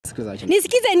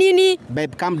Nisikize nini?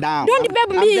 Babe, calm down. Don't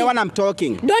babe me. I'm the one I'm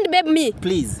talking. Don't babe me.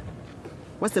 Please.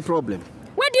 What's the problem?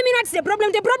 What do you mean what's the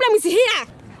problem? The problem is here.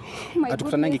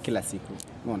 Atukutanangi kila siku.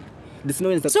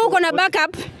 Umeona? So uko na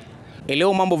backup?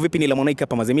 Leo mambo vipi ni Lamonike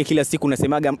hapa mazemia kila siku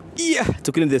nasemaga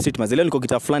tukile the street mazemia niko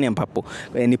kitaa fulani ambapo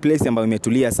ni place ambayo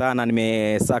imetulia sana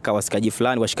nimesaka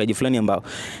washikaji fulani ambao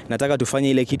nataka tufanye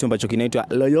ile kitu ambacho kinaitwa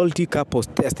loyalty couples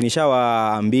test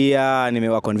nishawaambia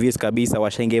nimewaconvince kabisa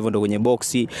washaingia hivyo ndo kwenye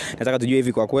boxi nataka tujue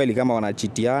hivi kwa kweli kama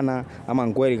wanachitiana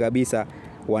ama kweli kabisa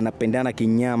wanapendana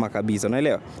kinyama kabisa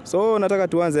unaelewa so nataka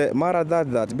tuanze mara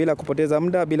that bila kupoteza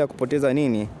muda bila kupoteza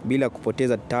nini bila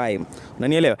kupoteza time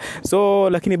unanielewa so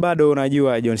lakini bado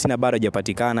unajua Johncena bado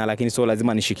hajapatikana lakini so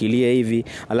lazima nishikilie hivi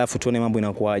alafu tuone mambo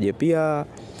inakuaje pia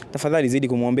tafadhali zidi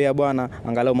kumuombea bwana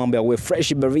angalau mambo yawe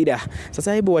fresh barida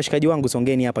sasa hebu washikaji wangu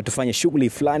songeni hapa tufanye shughuli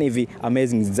fulani hivi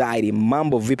amazing zaidi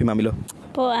mambo vipi mamilo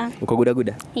poa uko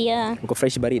guda yeah uko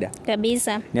fresh barida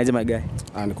kabisa niaje magai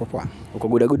niko poa uko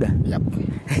guda yep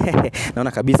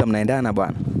naona kabisa mnaendana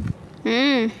bwana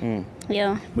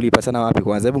yo mlipatana wapi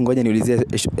kwanza hebu ngoja niulizie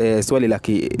swali la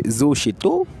kizushi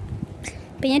tu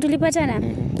penye tulipatana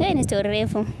ni story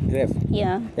refu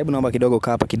yeah hebu naomba kidogo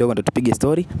kaa hapa kidogo ndo tupige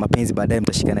story mapenzi baadaye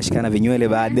mtashikana vinywele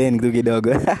baadaye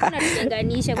kidogo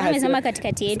tunatenganisha kwa msema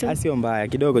katikati yetu sio mbaya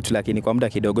kidogo tu lakini kwa muda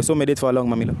kidogo so umedate for how long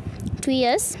mamilo 2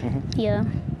 years yeah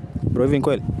bro hivi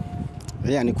kweli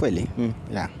yeah ni kweli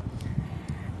yeah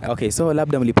okay so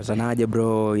labda mlipatanaje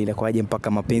bro ilikuwaje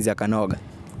mpaka mapenzi yakanoga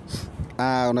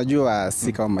unajua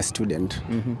si kama student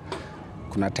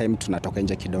kuna time tunatoka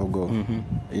nje kidogo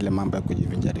ile mambo ya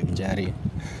kujivinjari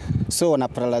so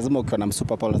unapata lazima ukiwa na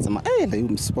msupa pale lazima huyu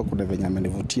msupa kuna venye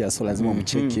amenivutia so lazima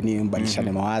umcheki ni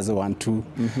mbadilishane mawazo 1 2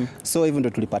 so hivyo ndo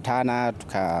tulipatana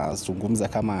tukazungumza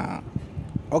kama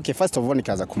okay first of all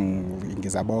nikaanza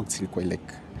kuingiza box ilikuwa ile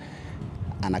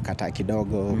anakata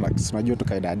kidogo but unajua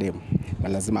tukaida demo na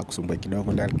lazima akusumbue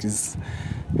kidogo ndio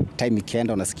time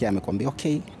ikienda unasikia amekwambia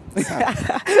okay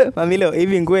mamilo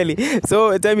hivi kweli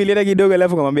so time ilienda kidogo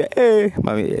alafu kumwambia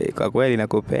mami kwa kweli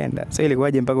nakupenda so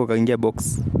ilikuwaje mpaka ukaingia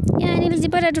box yeah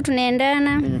nilijipata tu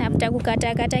tunaendana after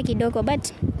kukata kidogo but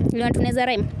leo tunaweza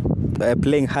rhyme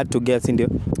playing hard to get ndio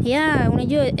yeah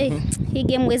unajua hii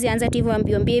game wezi anza tu hivyo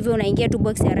ambio hivyo unaingia tu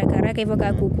box haraka hivyo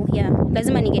kama kuku yeah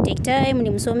lazima ninge take time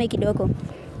nimsome kidogo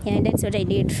yeah that's what I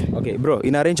did okay bro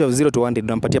in a range of 0 to 100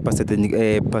 unampatia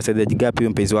percentage gapi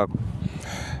mpenzi wako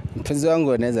mpenzi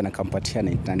wangu anaweza nikampatia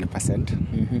 99%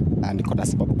 na niko na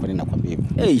sababu kwa nini nakwambia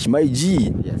hivi my G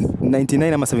yes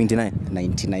 99 ama 79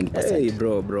 99% hey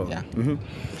bro yeah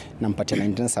nampatia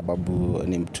 99 sababu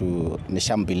ni mtu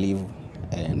nishambelieve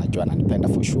najua ananipenda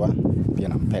for sure pia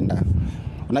nampenda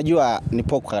unajua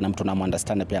nipokuwa na mtu na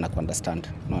understand pia anakuunderstand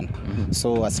unaona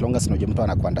so as long as unajua mtu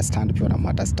anakuunderstand pia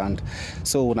unamunderstand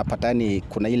so unapata ni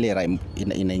kuna ile rhyme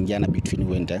inaingiana between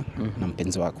wende na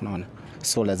mpenzi wako unaona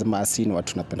so lazima asini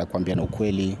watu tunapenda kuambiana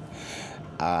ukweli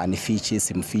nifichi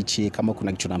simfichi kama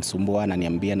kuna kitu namsumbua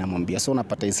ananiambia namwambia so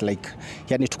unapata is like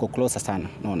yani tuko closer sana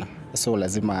unaona so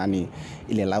lazima yani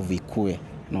ile love ikue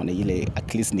unaona ile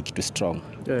at least ni kitu strong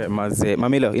maze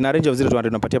mamilo in a range of 0 to 100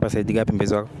 unapatia percentage gapi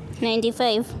mpenzi wako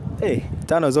 95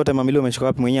 tano zote mamilo umeshika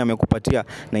wapi mwenyewe amekupatia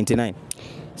 99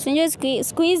 Sinjo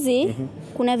siku hizi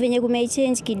kuna venye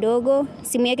kumechange kidogo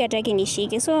simu yake hataki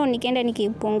nishike so nikaenda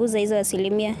nikipunguza hizo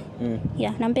asilimia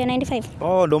yeah nampea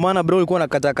 95 ndo maana bro ulikuwa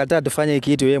unakata tufanye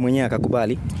kitu yeye mwenyewe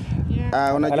akakubali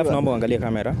unajua alafu naomba uangalie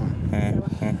kamera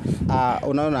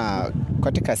unaona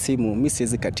katika simu mimi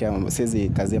siwezi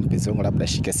kazi ya mpenzi wangu labda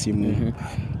shike simu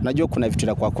unajua kuna vitu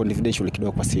vya kwa confidential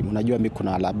kidogo kwa simu unajua mimi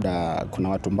kuna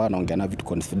watu ambao wanaongea na vitu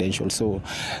confidential so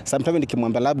sometimes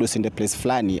nikimwambia labda usinde place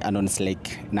fulani announce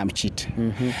like na mcheat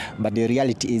but the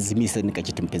reality is mimi sasa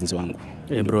nikacheat mpenzi wangu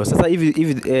bro sasa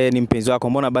hivi ni mpenzi wako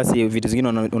mbona basi vitu zingine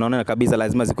unaona kabisa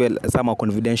lazima zikuwe sama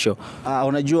confidential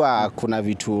unajua kuna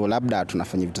vitu labda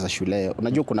tunafanya vitu za shule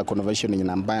unajua kuna conversation yenye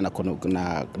nambaya na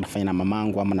nafanya na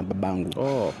mamangu ama na babangu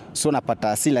so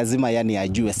napata si lazima yani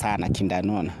ajue sana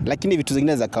kindanoona lakini vitu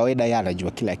zingine za kawaida yeye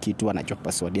anajua kila kitu anajua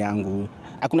password yangu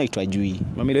hakuna kitu ajui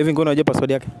mami hivi ngono unajua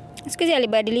password yake sikizi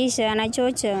alibadilisha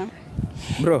anachocha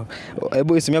bro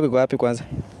hebu simu yako iko wapi kwanza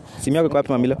simu yako iko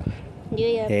wapi mamilo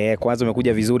ndio kwanza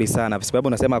umekuja vizuri sana kwa sababu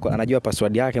unasema anajua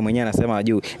password yake mwenyewe anasema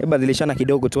ajui hebu badilishana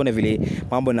kidogo tuone vile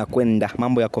mambo yanakwenda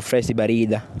mambo yako fresh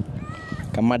barida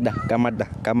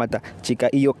kamada chika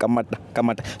hiyo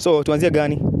kamada so tuanzie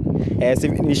gani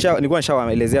nilikuwa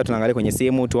nishawaelezea tunaangalia kwenye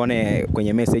simu tuone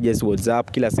kwenye messages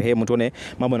WhatsApp kila sehemu tuone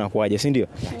mambo yanakuaje si ndio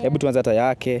hebu tuanze hata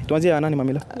yake tuanzie nani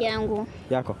mamila yangu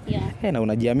yako yeah. Na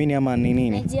unajiamini ama ni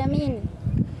nini najiamini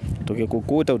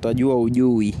tukikukuta utajua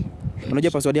ujui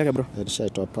Unajua password yake bro?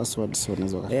 Nishaitoa password so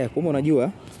unaweza. Kumbe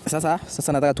unajua. Sasa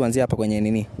nataka tuanzie hapa kwenye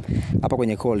nini? Hapa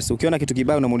kwenye calls. Ukiona kitu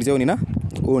kibaya unamuulizia huyu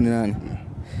ni nani?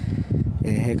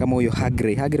 Kama huyo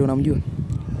Hagre unamjua?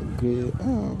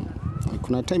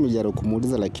 Kuna time nijaribu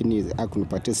kumuuliza lakini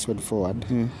hakunipatia straightforward.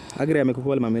 Hagre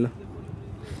amekukua Mamela.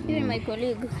 Yeye my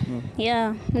colleague.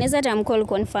 Yeah, naweza tamcall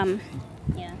confirm.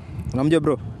 Yeah. Unamjua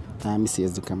bro? Mimi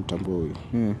siwezi kumtambua huyo.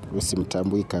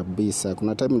 Usimtambui kabisa.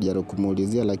 Kuna time nijaribu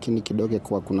kumuulizia lakini kidogo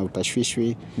kwa kuna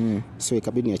utashwishwi. So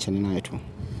ikabidi niachane naye tu.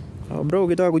 Bro,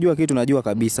 ukitaka kujua kitu unajua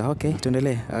kabisa. Okay,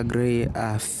 tuendelee. Agree.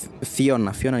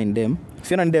 Fiona ni dem.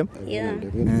 Yeah.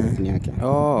 Ni yake.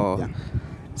 Yeah.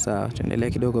 Sawa, tuendelee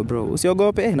kidogo bro.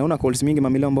 Usiogope, naona calls mingi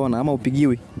Mamila mbona ama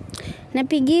upigiwi?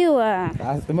 Napigiwa.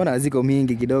 Mbona ziko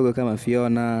mingi kidogo kama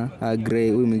Fiona,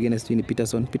 Agree, huyu mwingine sijui ni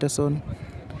Peterson.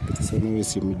 Huyu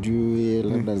simjui,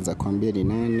 labda za kuambia ni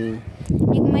nani.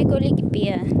 Ni my colleague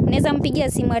pia. Unaweza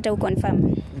mpigia simu hata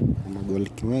uconfirm.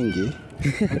 Magoliki wengi.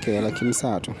 Okay, lakini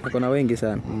sawa tu. Kuna wengi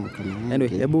sana.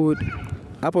 Anyway, hebu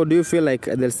hapo do you feel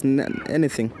like there's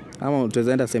anything? Ama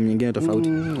tutaenda sehemu nyingine tofauti?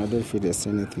 I don't feel there's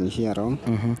anything here around.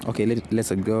 Okay,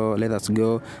 let us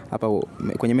go. Hapa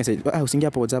kwenye message. Usiingie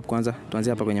hapo WhatsApp kwanza.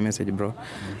 Tuanzie hapa kwenye message bro.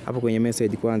 Hapo kwenye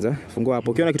message kwanza. Fungua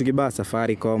hapo. Ukiona kitu kibaya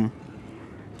Safaricom.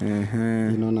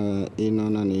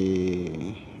 Inaona ni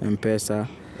M-Pesa,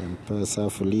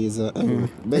 Fuliza.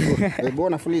 Bebo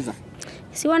unafuliza?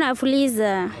 Si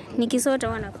wanafuliza. Nikisota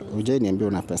wanafuliza. Uje niambie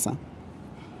una pesa.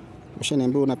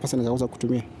 Ushaniambia una pesa nikauza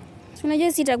kutumia.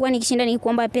 Unajua sitakuwa nikishinda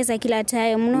nikuomba pesa kila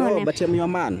time, unaona? No, but I'm your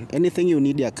man. Anything you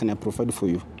need I can provide for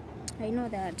you. I know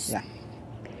that. Yeah.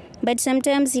 But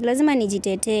sometimes lazima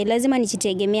nijitetee, lazima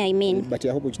nijitegemea I mean. But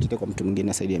I hope ujitetee kwa mtu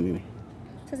mwingine zaidi ya mimi.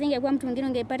 Sasa ingekuwa mtu mwingine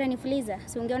ungepata nifuliza.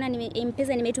 Si ungeona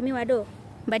M-Pesa nimetumiwa do.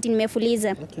 But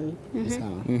nimefuliza. Okay.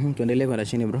 Sawa. Tuendelee kwenda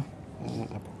chini bro.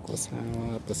 Hapo kwa sawa,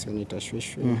 hapo sio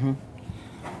nitashwishwe.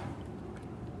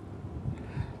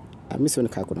 Mimi sio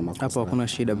nikaa kuna makosa. Hapo hakuna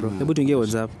shida bro. Hebu tuingie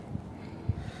WhatsApp.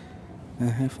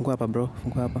 Fungua hapa bro,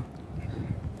 fungua hapa.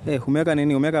 Umeweka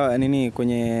nini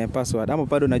kwenye password? Ama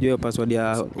bado unajua hiyo password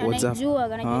ya WhatsApp? Najua,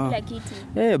 kila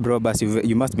kitu. Bro, basi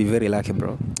you must be very lucky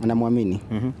bro. Namwamini.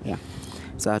 Yeah.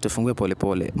 Sasa tufungue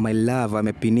pole. My love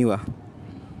amepiniwa.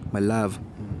 My love.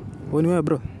 Wewe ni wewe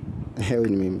bro? Wewe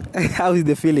ni mimi. How is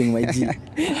the feeling my G?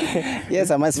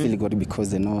 Yes, I must feel good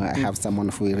because I have someone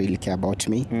who really care about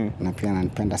me. Na pia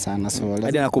ananipenda sana so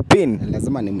hadi anakupin.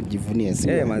 Lazima nimjivunie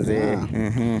sio. Mazee.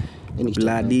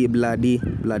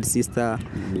 Blood sister.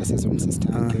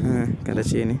 Kanda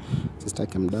chini. Sister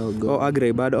yake mdogo.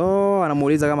 Agree bado.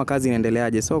 Anamuuliza kama kazi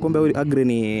inaendeleaje. So kumbe huyu Agree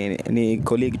ni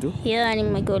colleague tu. Yeah, ni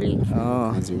my colleague.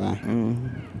 Maziwa.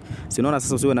 Sinaona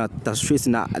sasa usiwe na tashwishi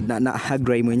na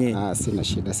Agree mwenyewe. Sina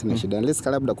shida. Unless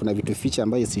labda kuna vitu feature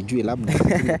ambayo sijui labda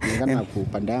kulingana na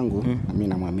upande wangu mimi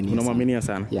namwamini. Unamwaminia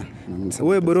sana? Yeah, naamini sana.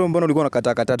 Wewe bro, mbona ulikuwa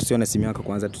unakataa tusione simu yako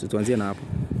kwanza? Tuanzie na hapo.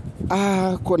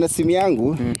 Kuna simu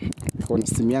yangu. Kuna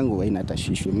simu yangu haina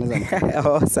tashwishi.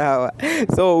 Unaweza sawa.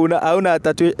 So hauna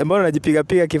mbona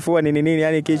unajipiga kifua nini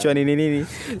yani kichwa nini?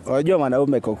 Unajua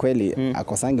mwanaume kwa kweli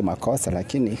akosangi makosa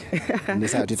lakini ni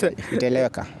sawa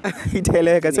itaeleweka.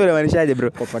 Itaeleweka sio unamaanishaje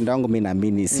bro? Kwa upande wangu mimi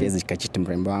naamini siwezi kachiti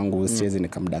mrembo wangu, siwezi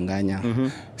nikamdanganya.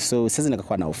 So siwezi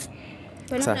nikakuwa na hofu.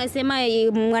 Bwana unasema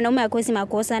mwanaume akosi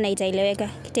makosa na itaeleweka.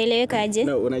 Kitaeleweka aje?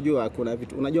 No, unajua kuna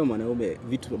vitu. Unajua mwanaume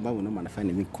vitu ambavyo mwanaume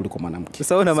anafanya mingi kuliko mwanamke.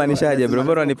 Sasa unamaanishaje bro?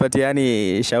 Mbona unipatie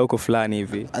yani shauku fulani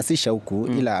hivi? Si shauku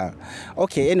ila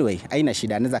okay anyway, haina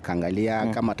shida anaweza kaangalia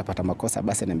kama atapata makosa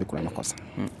basi niambie kuna makosa.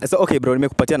 So okay bro,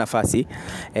 nimekupatia nafasi.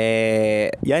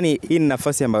 Yani hii ni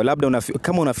nafasi ambayo labda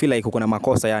kama una feel like uko na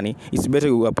makosa yani, it's better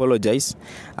you apologize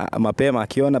mapema.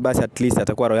 Akiona basi at least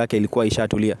atakuwa roho yake ilikuwa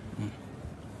ishatulia.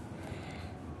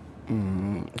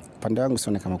 Pande wangu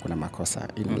sione kama kuna makosa.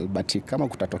 But kama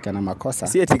kutatokea na makosa.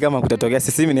 Si eti kama kutatokea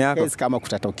sisi ni yako. Case kama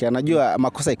kutatokea. Najua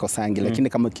makosa iko sangi lakini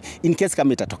kama in case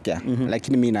kama itatokea.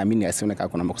 Lakini mimi naamini asione kama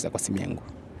kuna makosa kwa simu yangu.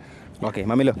 Okay,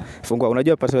 Mamilo, fungua.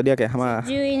 Unajua password yake ama?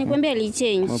 Juu nikwambia ali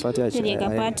change. Ndio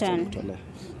kapata.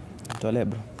 Tole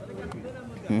bro.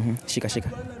 Shika.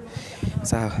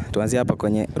 Sawa, tuanzie hapa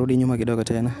kwenye rudi nyuma kidogo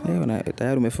tena.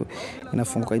 Tayari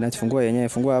inafungua yenyewe.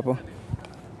 Fungua hapo.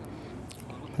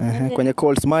 Kwenye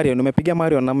calls Marion umepigia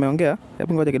Marion na umeongea?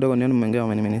 Hebu ngoja kidogo nione umeongea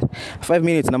minutes. 5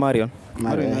 minutes na Marion.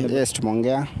 Yes,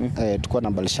 tumeongea. Tulikuwa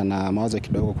tunabadilishana mawazo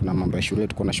kidogo, kuna mambo ya shule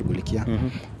tulikuwa tunashughulikia.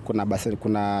 Kuna basi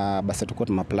tulikuwa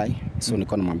tunapply. So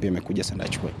nilikuwa namwambia imekuja sasa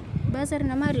achukue. Basari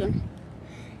na Marion?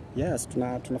 Yes,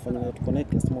 tunafanya tuko na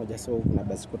class moja so kuna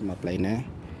basi tulikuwa tunapply naye.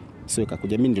 So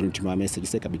ikakuja mimi ndio nilituma message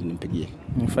sasa ikabidi nimpigie.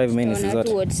 5 minutes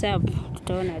zote. WhatsApp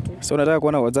tutaona tu. So unataka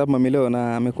kuona WhatsApp mamileo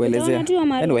na amekuelezea.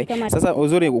 Anyway, sasa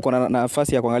uzuri uko na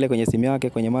nafasi ya kuangalia kwenye simu yake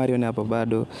kwenye Marion hapo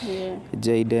bado. Yeah.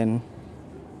 Jaden.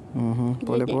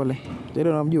 Pole pole.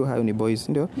 Jaden unamjua hayo ni boys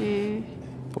ndio?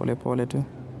 Pole pole tu.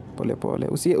 Pole pole.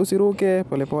 Usiruke,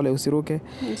 pole pole usiruke.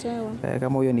 Sawa.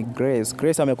 Kama huyo ni Grace.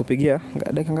 Grace amekupigia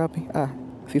dakika ngapi?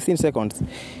 15 seconds.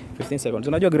 15 seconds.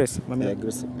 Unajua Grace? Mami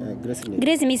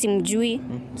Grace mimi simjui.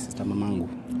 Sister mamangu.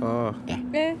 Oh.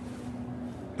 Yeah.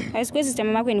 Asikwe sister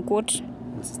mamako ni quote.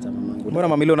 Sister mamangu. Mbona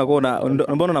mamilo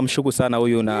mbona unamshuku sana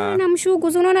huyu na namshuku.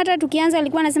 Unaona hata tukianza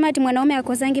alikuwa anasema ati mwanaume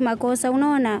akosangi makosa,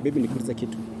 unaona? Baby nikuuliza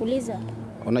kitu. Uliza.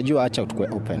 Unajua acha tukue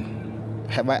open.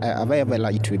 Have I ever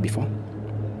lied to you before?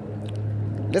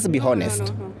 Let's be honest.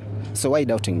 No. So why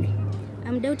doubting me?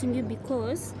 I'm doubting you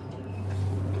because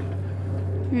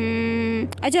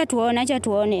acha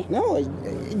tuone. No,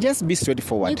 just be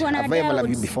straightforward. Have I ever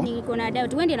loved you before? Niko na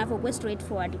doubt. Wewe ndio unapokuwa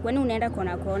straightforward. Kwani unaenda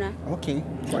kona? Okay.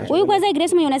 Huyu kwanza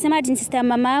Grace mwenye unasema ati sister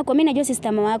mama yako. Mimi najua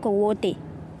sister mama yako wote.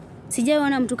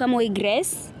 Sijaona mtu kama huyu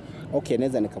Grace. Okay,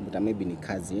 naweza nikamta maybe ni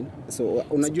cousin. So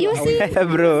unajua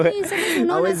bro.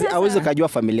 Hawezi kujua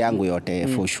familia yangu yote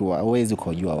for sure. Hawezi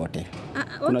kujua wote.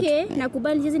 Okay,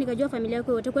 nakubali jinsi nikajua familia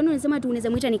yako yote. Kwani unasema tu unaweza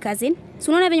muita ni cousin? Si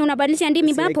unaona venye unabadilisha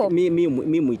ndimi hapo? Mimi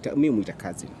muita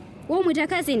cousin. Wewe muita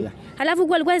cousin? Yeah. Halafu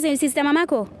kwa alikuwa sister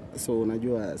mamako? So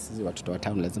unajua sisi watoto wa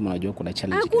town lazima unajua kuna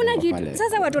challenge. Hakuna kitu.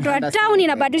 Sasa watoto wa town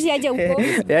inabadilisha aje huko?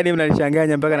 Yaani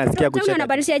mnanishanganya mpaka nasikia kucheka.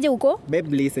 Unabadilisha aje huko?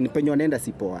 Babe listen, penye wanaenda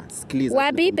si poa. Sikiliza.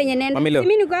 Wapi penye nenda?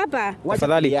 Mimi niko hapa.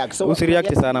 Tafadhali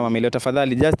usireact sana mamilo.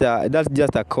 Tafadhali that's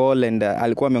just a call and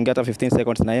alikuwa ameongea hata 15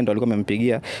 seconds na yeye ndo alikuwa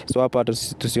amempigia. So hapa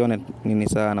tusione nini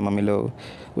sana mamilo.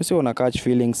 Usiona catch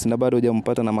feelings na bado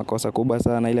hujampata na makosa kubwa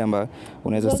sana ile ambayo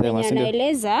unaweza sema si ndio?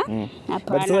 Naeleza.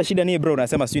 Hapana. But sasa shida ni bro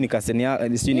unasema sijui ni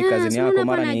cousin yako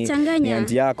mara ni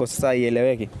auntie yako sasa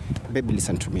ieleweke. Baby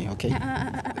listen to me, okay?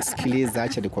 Sikiliza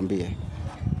acha nikwambie.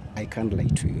 I can't lie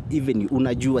to you. Even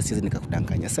unajua sisi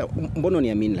nikakudanganya. Sasa mbona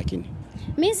uniamini lakini?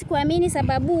 Mimi sikuamini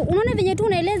sababu unaona venye tu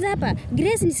unaeleza hapa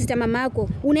Grace ni sister mamako.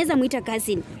 Unaweza muita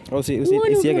cousin.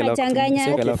 Usiege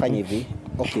la fanya hivi.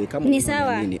 Okay, kama ni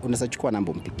sawa. Unaweza chukua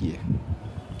namba umpigie.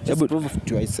 Just prove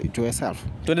to yourself.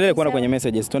 Tuendelee kuona kwenye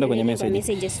messages. Tuende kwenye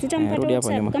messages. Tutampata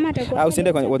WhatsApp kama atakuwa.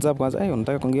 Usiende kwenye WhatsApp kwanza.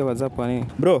 Unataka kuingia WhatsApp kwa nini?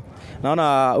 Bro,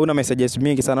 naona una messages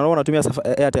mingi sana. Naona unatumia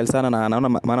Airtel sana na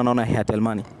naona Airtel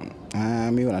money.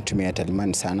 Mimi natumia Airtel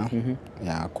money sana.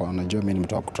 Yeah, kwa unajua mimi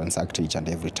nimetoka kutransact each and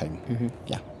every time.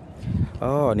 Yeah.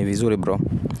 Oh, ni vizuri bro.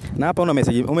 Na hapa una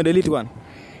message. Umedelete one?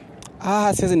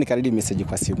 Siwezi nikadelete message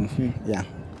kwa simu. Yeah.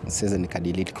 Siwezi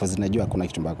nikadelete because najua kuna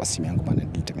kitu mbaya kwa simu yangu bana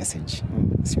delete message.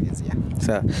 Siwezi ya.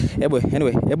 Sawa.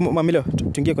 Anyway, mamilo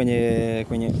tuingie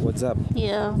kwenye WhatsApp.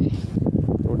 Yeah.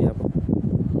 Rudi hapo.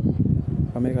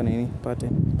 Amerika nini?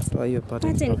 Pattern. Toa hiyo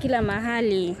pattern. Pattern kila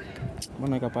mahali.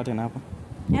 Mbona weka pattern hapo?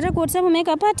 Hata kwa WhatsApp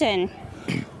umeweka pattern.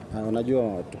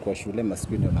 Unajua tuko shule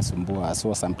maskini ndio nasumbua.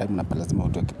 So sometimes unapata lazima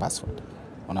utoke password.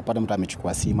 Unapata mtu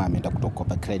amechukua simu ameenda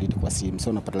kutokopa credit kwa simu. So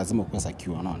unapata lazima uweke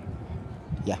secure, unaona?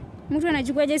 Yeah. Mtu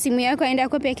anachukuaje simu yako aenda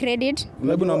kukopa credit?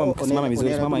 Hebu naomba kusimama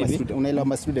vizuri, simama hivi. Unaelewa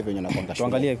masude venye unakonga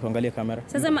shule. Tuangalie kamera.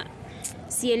 Sasa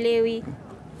sielewi.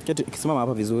 Kisimama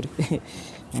hapa vizuri.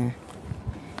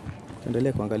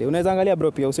 Tuendelee kuangalia. Unaweza angalia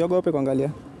bro pia, usiogope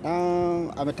kuangalia.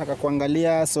 Ametaka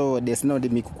kuangalia so there's no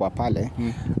limit kwa pale.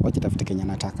 Wacha tafute Kenya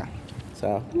nataka.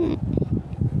 Sawa.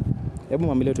 Hebu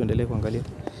mamileo tuendelee kuangalia.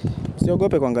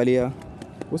 Usiogope kuangalia.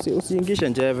 Usiingishe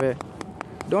njeve.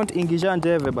 Don't ingisha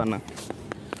njeve bana.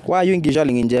 Why are you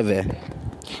ingishing njeve?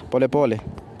 Pole pole.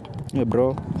 Yeah bro.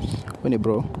 Wewe ni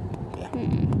bro. Yeah.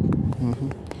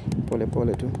 Pole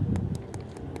pole tu.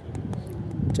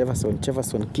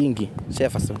 Jefferson Kingi.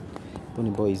 Jefferson. Wewe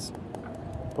ni boys.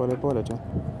 Pole pole tu.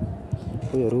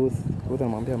 Huyo Ruth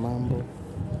anamwambia mambo.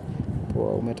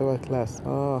 Poa, umetoka class.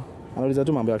 Anauliza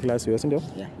tu mambo ya class hiyo, si ndio?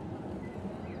 Yeah.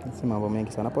 Si mambo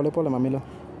mengi sana. Pole pole mamilo.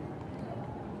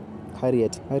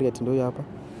 Harriet ndio hapa.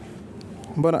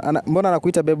 Mbona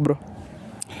anakuita babe bro?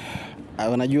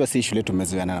 Unajua si shule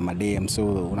tumezoeana na madem so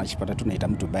unachipata tu naita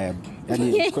mtu babe.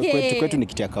 Yaani kwetu ni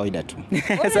kitu ya kawaida tu.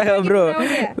 Sasa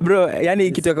bro,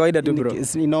 yani kitu ya kawaida tu bro.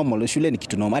 Ni normal, shule ni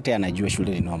kitu normal, hata anajua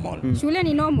shule ni normal. Shule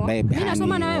ni normal. Mimi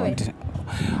nasoma na wewe.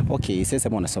 Okay, sasa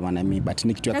mbona unasoma na mimi but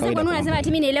ni kitu ya kawaida. Sasa mbona unasema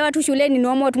ati mimi naelewa tu shule ni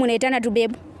normal, tu mnaitana tu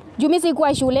babe. Juu mimi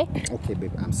sikuwa shule. Okay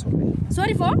babe, I'm sorry.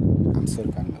 Sorry for? I'm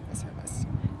sorry kama nimekosea basi.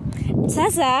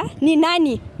 Sasa ni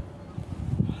nani?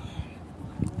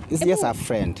 It's just a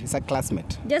friend. It's a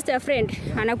classmate. Just a friend.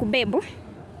 Anakubebu.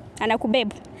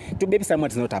 To babe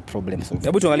someone is not a problem. So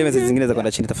hebu tuangalie message zingine za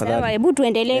kwenda chini tafadhali. Sawa, hebu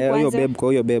tuendelee kwanza.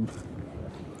 Huyo babe.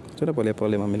 Twende pole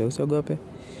pole mami, usiogope.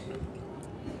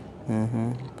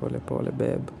 Pole pole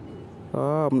babe.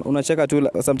 Unacheka tu,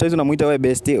 sometimes unamuita wewe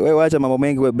bestie. Wewe acha mambo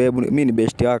mengi wewe babe, mimi ni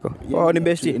bestie yako. Ni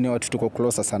bestie. Ni watu tuko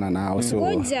closer sana nao. So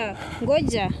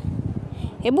Ngoja.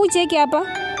 Hebu cheki hapa.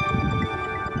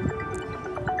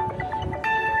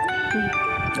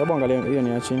 Hebu angalia hiyo ni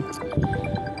ya chini.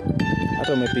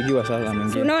 Hata umepigiwa sasa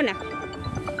mwingine. Unaona?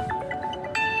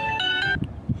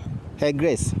 Hey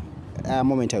Grace, a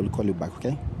moment I will call you back,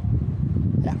 okay?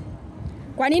 Yeah.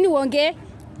 Kwa nini uongee?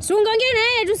 Si ungeongea na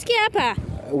yeye tusikie hapa.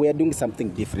 We are doing something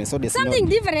different. So there's Something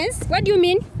different? What do you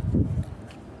mean?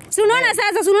 Si unaona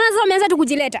sasa, umeanza tu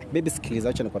kujileta. Baby sikiliza,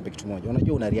 acha nikwambie kitu moja.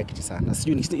 Unajua una react sana.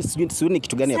 Sijui ni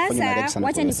kitu gani ya kufanya na react sana.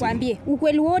 Sasa wacha nikwambie,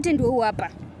 ukweli wote ndio huu hapa.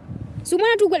 Si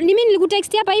umeona tu ni mimi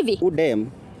nilikutext hapa hivi?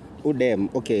 Udem,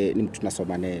 okay, ni mtu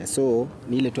tunasoma naye. So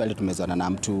ni ile tu tumezana na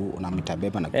mtu unamwita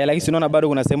beba na lakini unaona bado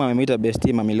unasema amemuita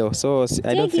bestie mamilo. So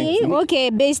I don't think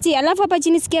okay, bestie. Alafu hapa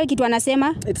chini sikia kitu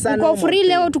anasema. Uko free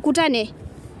leo tukutane.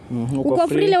 Uko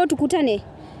free leo tukutane.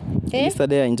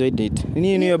 Yesterday I enjoyed it.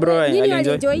 Nini bro, I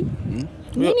enjoy.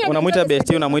 Unamuita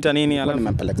bestie, unamuita nini? Alafu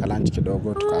nimempeleka lunch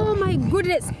kidogo Oh my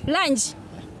goodness, lunch.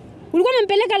 Ulikuwa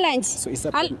umempeleka lunch? So is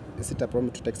it a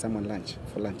problem to take someone lunch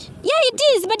for lunch? Yeah, it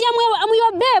is, but I'm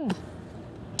your babe.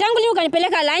 Tangu leo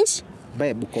ukanipeleka lunch?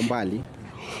 Babe, uko mbali.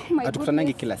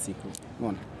 Hatukutanangi kila siku.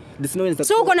 Unaona?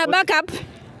 So uko na backup?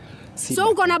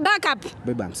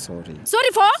 Babe, I'm sorry.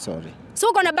 Sorry for? Sorry. So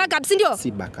uko na backup, si ndio?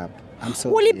 Si backup. I'm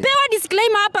sorry. Ulipewa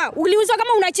disclaimer hapa. Uliulizwa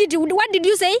kama una cheat. What did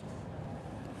you say?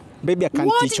 Baby, I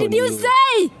can't teach on you. What did you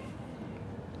say?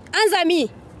 Answer me.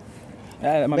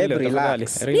 Babe,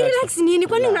 relax. Relax nini?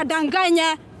 Kwani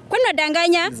unadanganya?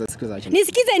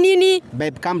 Nisikize nini?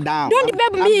 Babe, calm down. Don't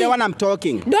babe me. I'm the one I'm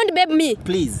talking. Don't babe me.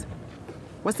 Please.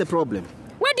 What's the problem?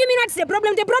 What do you mean what's the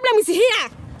problem? The problem is here.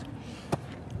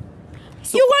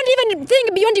 So, you won't even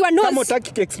think beyond your nose.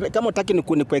 Kama utaki ni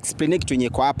explain kitu yenye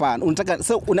kwa hapa. Unataka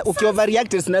so uki overreact,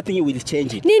 there's nothing you will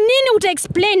change it. Ni nini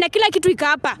uta-explain na kila kitu ika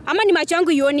hapa? Ama ni macho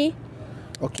yangu ioni?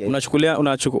 Okay.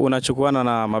 Unachukuana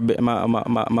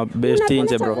na bestie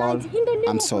nje bro.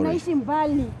 I'm sorry.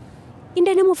 In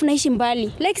the name of naishi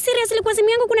mbali. Like seriously, kwa simu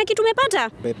yangu kuna kitu umepata?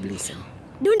 Babe, listen.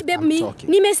 Don't babe me.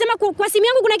 Nimesema kwa simu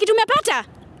yangu kuna kitu umepata?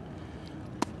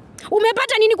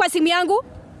 Umepata nini kwa simu yangu?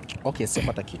 Okay,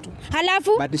 sipata kitu.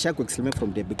 Halafu? But nisha explain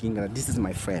from the beginning that this is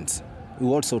my friends.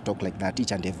 We also talk like that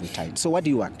each and every time. So what do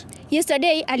you want?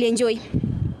 Yesterday alienjoy.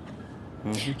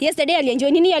 Yesterday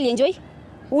alienjoy. Nini alienjoy?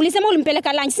 Ulisema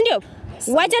ulimpeleka lunch, si ndio?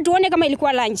 Wacha tuone kama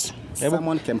ilikuwa lunch.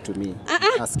 Someone came to me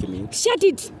asking me. Shut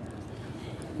it.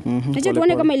 Acha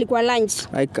tuone kama ilikuwa lunch.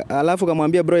 Alafu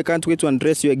kamwambia bro, I can't wait to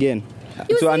undress you again.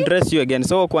 Undress you again.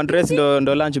 So undress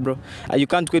ndo lunch bro. You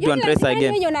can't wait to undress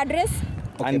again.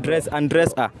 Okay,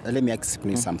 undress let me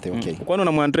explain something, okay? Kwani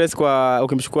unamuundress kwa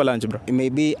ukimchukua lunch bro?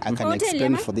 Maybe I can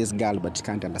explain for this girl, but you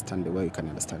can't understand the way you can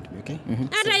understand me, okay?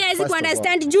 Hata yeye ku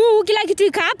understand juu kila kitu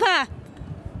ika hapa.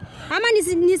 Ama ni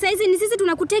sisi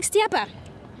tunakutext hapa.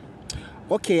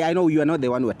 Okay, I know you are not the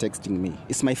one who are texting me.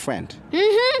 It's my friend.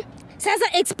 Sasa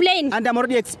explain. And I'm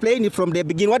already explaining from the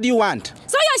beginning. What do you want?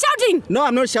 So you're shouting? No,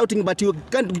 I'm not shouting, but you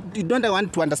don't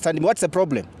want to understand me. What's the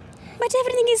problem? But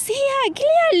everything is here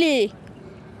clearly.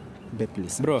 Babe,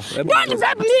 please. Bro, don't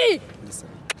babe me. Listen.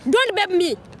 Don't babe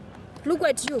me. Look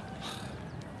at you.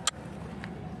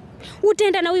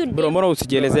 Utenda na huyu bro, mbona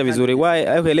usijielezea vizuri?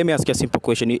 Why? Okay, let me ask you a simple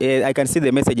question. I can see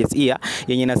the messages here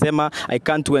yenye nasema I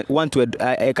can't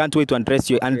wait to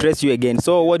undress you again.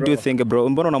 So what do you think bro?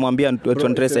 Mbona unamwambia to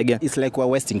undress again? It's like we're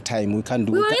wasting time. We can't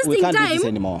do this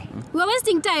anymore. We're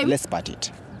wasting time. Let's part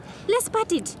it. Yes.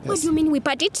 What do you mean we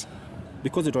part it?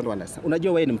 Because you don't understand.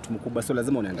 Unajua wewe ni mtu mkubwa, so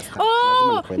lazima understand.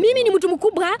 Mimi ni mtu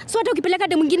mkubwa, so hata ukipeleka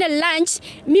demu mwingine lunch,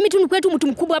 mimi tu nikwetu mtu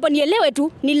mkubwa hapa nielewe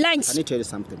tu ni lunch. I need to tell you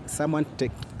something. Someone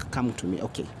come to me.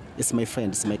 Okay. It's my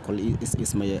friend, it's my colleague,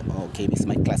 it's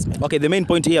my classmate. Okay, the main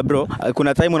point here bro,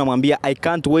 kuna time unamwambia I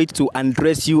can't wait to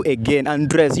undress you again.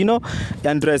 Undress, you know?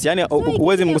 Undress. Yani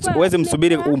uweze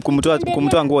msubiri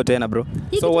kumtoa nguo tena bro.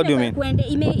 So what do you mean?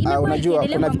 Unajua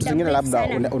kuna vitu vingine labda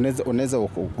unaweza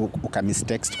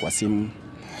ukamistake kwa simu.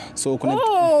 So kuna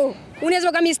unaweza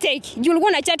ukamistake. Juu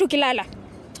ulikuwa na chat ukilala.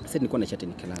 Sasa nilikuwa na chat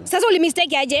nikilala. Sasa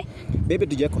ulimistake aje? Baby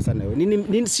tujako sana wewe.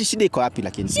 Nini shida iko wapi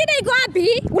lakini? Shida iko wapi?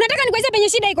 Unataka nikueleze penye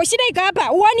shida iko? Shida iko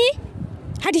hapa. Uoni?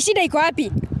 Hadi shida iko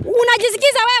wapi?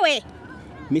 Unajisikiza wewe?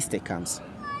 Mistake comes.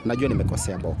 Najua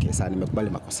nimekosea bro. Okay, sasa nimekubali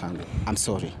makosa yangu. I'm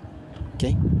sorry.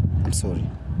 Okay? I'm sorry.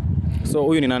 So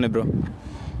huyu ni nani bro?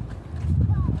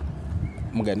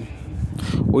 Mgani?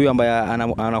 Huyu ambaye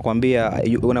anakuambia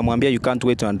unamwambia you can't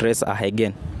wait to undress her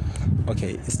again. Okay,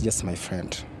 it's just my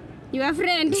friend. Your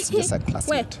friend? It's just a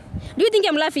classmate. Wait, do you think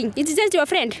I'm laughing? It's just your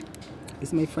friend?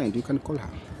 It's my friend. You can call her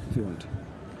if you want.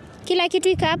 Kila kitu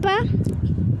iko hapa.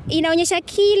 Inaonyesha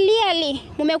clearly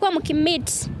mmekuwa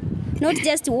mkimeet. Not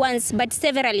just once but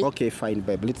severally. Okay, fine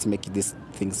babe. Let's make these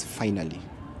things finally.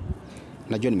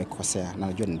 Najua nimekosea, na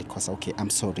najua nilikosa. Okay, I'm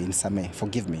sorry. Nisamehe.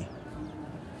 Forgive me.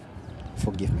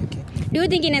 Forgive me, okay? Do you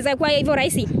think inaweza kuwa hivyo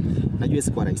rahisi? Najua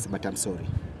sikuwa rahisi, but I'm sorry.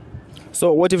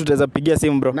 So what if tutaweza pigia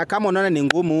simu bro? Na kama unaona ni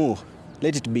ngumu,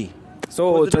 let it be.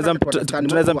 So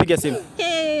tunaweza pigia simu.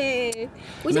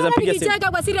 Unaona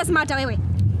nikichaka kwa serious matter wewe.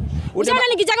 Unaona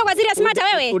nikichaka kwa serious matter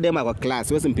wewe. Udema kwa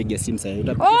class, wewe simpigie simu sasa.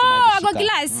 Ako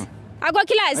class. Ako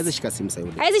class. Haizi shika simu sasa.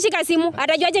 Haizi shika simu.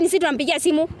 Atajuaje ni sisi tunampigia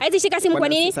simu? Haizi shika simu kwa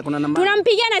nini?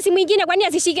 Tunampigia na simu nyingine kwa nini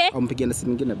asishike? Umpigie na simu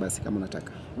nyingine basi kama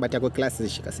unataka. But ako class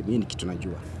haizi shika simu. Hii ni kitu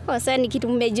najua. Sasa ni kitu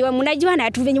mmejua. Mnajua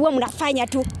na tu venye huwa mnafanya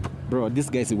tu. Bro,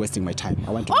 this guy is wasting my time.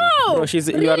 I want to Bro, she's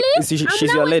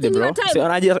your lady bro. So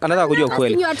anataka kujua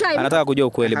ukweli. Anataka kujua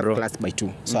ukweli bro. Class by 2.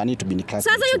 So I need to be in class.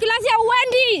 Sasa hiyo class ya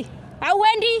uendi.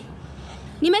 Auendi.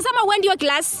 Nimesema uendi wa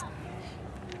class.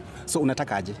 So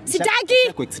unataka aje?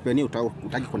 Sitaki. Kuexplain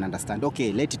utaki kuna understand.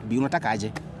 Okay, let it be. Unataka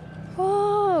aje?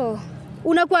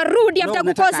 Unakuwa rude after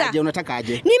kukosa. Unataka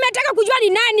aje? Nimetaka kujua ni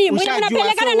nani mwenye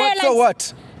unapelekana naye lunch. So what?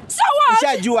 So what?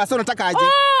 Ushajua, so unataka aje?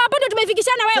 Hapo ndo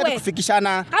tumefikishana wewe. Sasa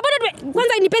kufikishana. Hapo ndo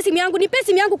kwanza nipe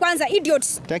simu yangu kwanza, idiot.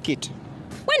 Take it.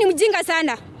 Wewe ni mjinga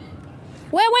sana.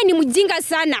 Wewe ni mjinga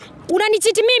sana.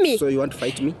 Unanichiti mimi? So you want to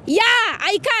fight me? Yeah,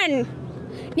 I can.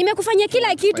 Nimekufanyia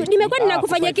kila kitu. Nimekuwa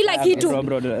ninakufanyia kila kitu.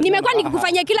 Nimekuwa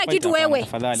nikikufanyia kila kitu wewe.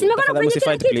 Nimekuwa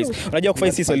nakufanyia kila kitu. Unajua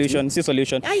kufanya si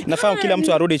solution. Nafahamu kila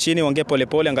mtu arudi chini ongee pole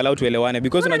pole angalau tuelewane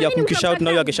because unajua kumkishout na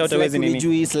huyo akishout hawezi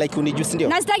nini. It's like unijui ndio.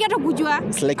 Na sitaki hata kujua.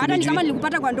 Hata ni kama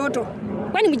nilikupata kwa ndoto.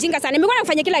 Kwani mjinga sana. Nimekuwa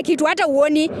nakufanyia kila kitu hata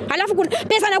uoni. Alafu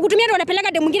pesa nakutumia ndio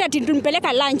unapeleka demu mwingine ati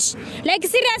tumpeleka lunch. Like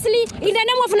seriously, in the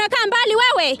name of unakaa mbali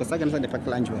wewe. Pesa gani sasa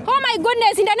nipaka lunch wewe? Oh my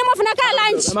goodness, in the name of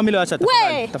unakaa lunch. Mamilo acha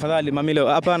tafadhali mamilo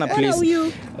hapana please.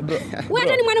 Wewe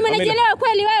hata ni mwanaume anajielewa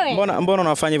kweli wewe? Mbona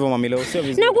unafanya hivyo mamilo? Sio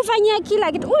vizuri. Nakufanyia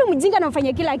kila kitu. Huyu mjinga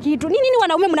anafanyia kila kitu. Nini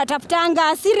wanaume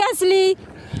mnatafutanga? Seriously?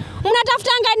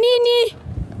 Mnatafutanga nini?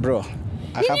 Bro.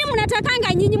 Nini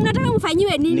mnatakanga nyinyi? Mnataka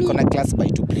mfanyiwe nini? Niko na class by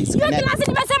 2 please. Hiyo class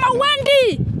nimesema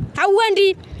uendi.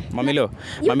 Hauendi. Mamilo,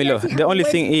 the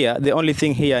only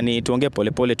thing here ni tuongee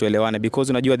pole pole tuelewane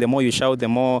because unajua the more you shout the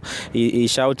more he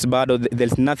shouts bado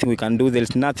there's nothing we can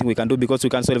do because we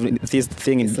can't solve this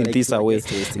thing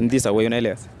in this way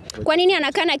unaelewa? Kwa nini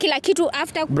anakana kila kitu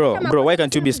after bro why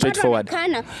can't you be straightforward?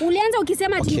 Ulianza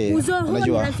ukisema ati uzo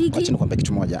ni rafiki. Acha nikwambie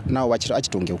kitu moja. Now acha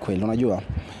tuongee ukweli. Unajua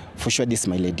for sure this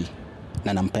my lady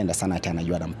na nampenda sana hata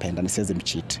anajua nampenda nisiweze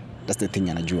mcheat. That's the thing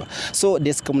anajua. So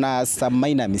there's kuna some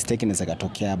minor mistake inaweza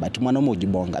katokea but mwanaume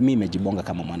ujibonga. Mimi nimejibonga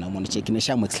kama mwanaume nicheki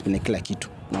nishamu explain kila kitu.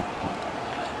 No.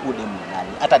 Ule mnani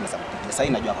hata naweza kupigia sasa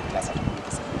najua kwa class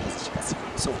atakupigia sasa.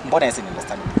 So mbona yeye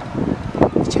understand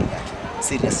kama chini yake.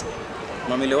 Seriously.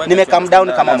 Nime calm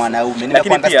down kama mwanaume. Nime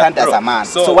understand as a man.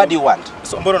 So what do you want?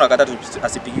 So mbona unakataa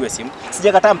asipigiwe simu?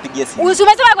 Sijakataa mpigie simu.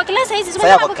 Umesema kwa class hizi,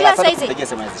 umesema kwa class hizi.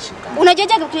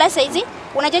 Unajaja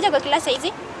kwa class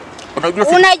hizi?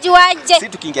 Unajuaje? Sisi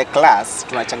tukiingia class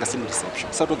tunachanga simu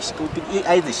reception. Sasa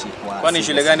tukishika hizi shikwa. Kwani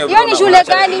shule gani hiyo? Ni shule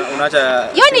gani?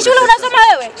 Hiyo ni shule unasoma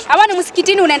wewe? Hawa ni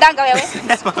msikitini unaendanga wewe?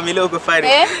 Mamilo uko fine.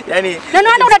 Yaani naona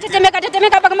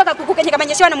unatetemeka hapa kama kuku kenye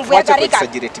kamenyeshewa na mvua ya karika.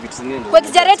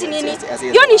 Exaggerate nini?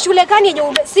 Hiyo ni shule gani yenye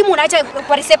simu unaacha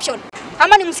kwa reception?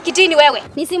 Ama ni msikitini wewe?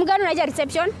 Ni simu gani unaacha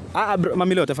reception?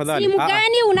 Mamilo tafadhali. Simu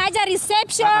gani unaacha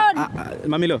reception?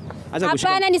 Mamilo acha kushika.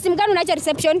 Hapana, ni simu gani unaacha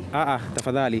reception?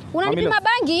 Tafadhali. Unanipima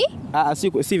bangi?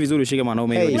 Si vizuri ushike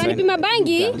mwanaume hiyo. Unanipima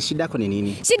bangi? Shida yako ni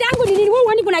nini? Shida yangu ni nini? Wewe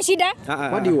uone kuna shida?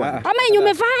 What do you want? Ama yenye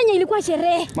umefanya ilikuwa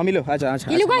sherehe. Mamilo acha.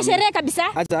 Ilikuwa sherehe kabisa.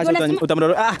 Acha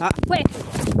utamrarua.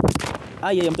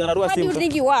 Wewe. Mtararua simu. What do you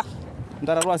think you are?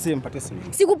 Mtararua simu, patie simu.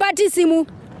 Sikupati simu.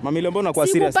 Mamilo mbona kwa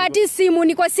serious? Sikupati simu,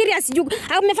 niko serious juu.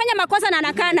 Umefanya makosa na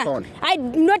anakana.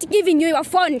 I'm not giving you your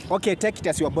phone. Okay, take it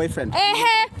as your boyfriend.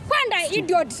 Kwenda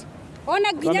idiot.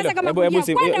 Ona kinyasa kama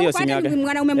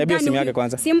hebu simu yake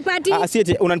kwanza. Simpati.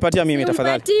 Sieti unanipatia mimi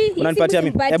tafadhali. Unanipatia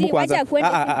mimi. Hebu kwanza.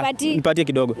 Nipatie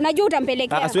kidogo. Najua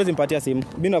utampelekea. Siwezi mpatia simu.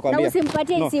 Mimi nakwambia.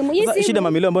 Usimpatie simu. Hii simu. Shida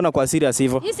Mamilo mbona kwa serious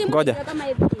hivyo?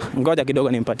 Ngoja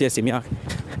kidogo nimpatie simu yake.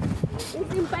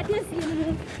 Usimpatie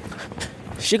simu.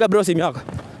 Shika bro simu yako.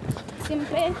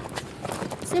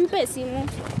 Simpe simu.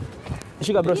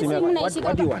 Shika bro simu yako.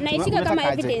 Naishika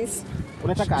kama evidence.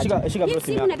 Unataka aje? Shika bro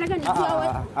simu yako. Nataka nijue.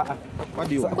 What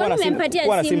do you want? Kwani umempatia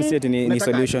simu? Kwa simu set ni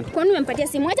solution. Kwani umempatia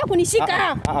simu? Acha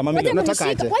kunishika. Unataka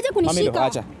aje? Acha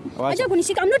kunishika. Acha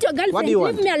kunishika. I'm not your girlfriend.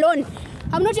 Leave me alone.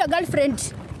 I'm not your girlfriend.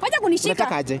 Acha kunishika.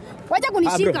 Unataka aje? Acha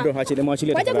kunishika. Bro,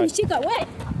 achilie. Acha kunishika wewe.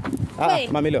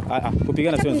 Mamilo,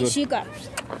 kupigana sio nzuri. Shika.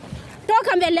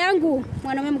 Toka mbele yangu.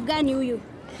 Mwanaume mgani huyu?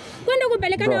 Kwenda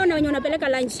kupeleka na wenye unapeleka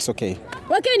lunch. It's okay.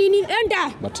 Okay nini?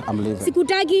 Enda. But I'm leaving.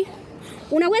 Sikutaki.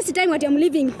 Una waste time what I'm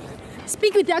leaving.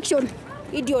 Speak with action.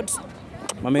 Idiot.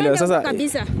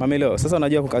 Mamilo sasa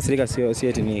unajua kukasirika sio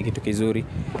eti ni kitu kizuri.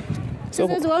 Sasa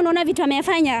wewe unaona vitu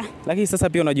amefanya. Lakini sasa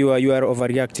pia unajua you are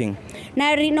overreacting.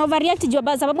 Na overreact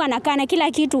jua sababu anakaa na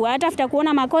kila kitu. Hata afuta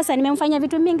kuona makosa nimemfanya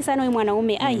vitu mingi sana huyu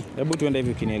mwanaume. Ai. Hebu tuende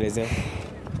hivi ukinielezea.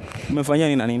 Umefanya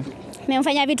nini na nini?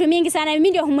 Nimemfanya vitu mingi sana. Mimi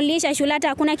ndio humulisha shule hata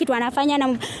hakuna kitu anafanya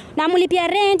na namlipia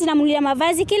rent, namlipia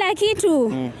mavazi kila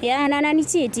kitu. Ya na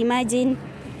ananicheat imagine.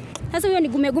 Sasa huyo ni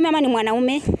gumegume ama ni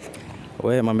mwanaume?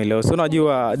 Wewe Mamilo, so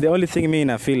unajua the only thing me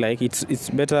na feel like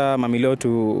it's better Mamilo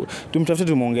tumtafute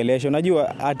tumuongeleshe.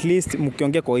 Unajua at least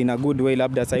mkiongea kwa in a good way,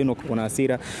 labda sasa hiyo kuna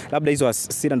hasira, labda hizo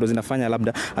hasira ndo zinafanya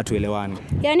labda atuelewani.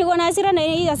 Yaani kuna hasira na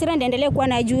hiyo hasira endelee kuwa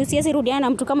na juu, siwezi rudiana na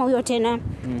mtu kama huyo tena.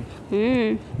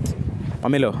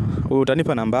 Mamilo,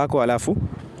 utanipa namba yako alafu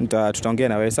tutaongea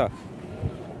na wewe sawa?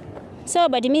 So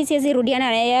but mimi siwezi rudiana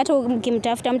na yeye, hata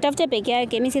mtafute peke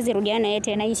yake, mimi siwezi rudiana na yeye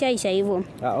tena, isha hivyo.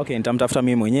 Okay, nitamtafuta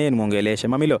mimi mwenyewe nimuongeleshe.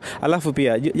 Mamilo, alafu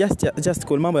pia just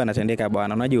cool, mambo yanatendeka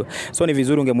bwana, unajua. So ni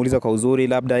vizuri ungemuuliza kwa uzuri,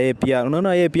 labda yeye pia,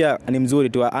 unaona yeye pia ni mzuri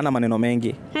tu, ana maneno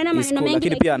mengi.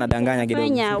 Lakini pia anadanganya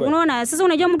kidogo. Unaona, sasa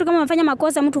unajua mtu kama amefanya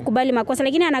makosa, mtu kubali makosa,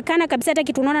 lakini anakana kabisa hata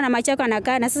kitu unaona na machako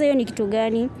anakana. Sasa hiyo ni kitu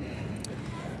gani?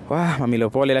 Mamilo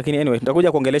pole, lakini anyway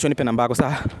nitakuja kuongeleshwa, nipe namba yako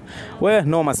sawa. Wewe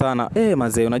noma sana.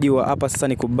 Mazee unajua hapa sasa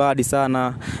ni kubadi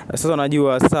sana. Sasa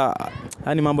unajua sasa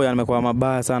yani mambo yamekuwa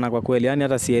mabaya sana kwa kweli. Yani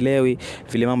hata sielewi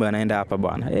vile mambo yanaenda hapa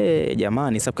bwana.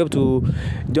 Jamani, subscribe to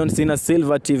Johncena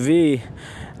Silver TV.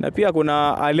 Na pia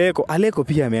kuna Aleko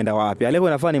pia ameenda wapi? Aleko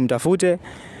nafaa nimtafute.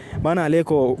 Maana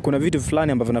Aleko kuna vitu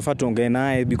fulani ambavyo nafaa tuongee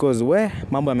naye because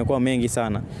mambo yamekuwa mengi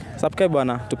sana. Subscribe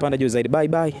bwana, tupande juu zaidi.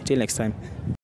 Bye till next time.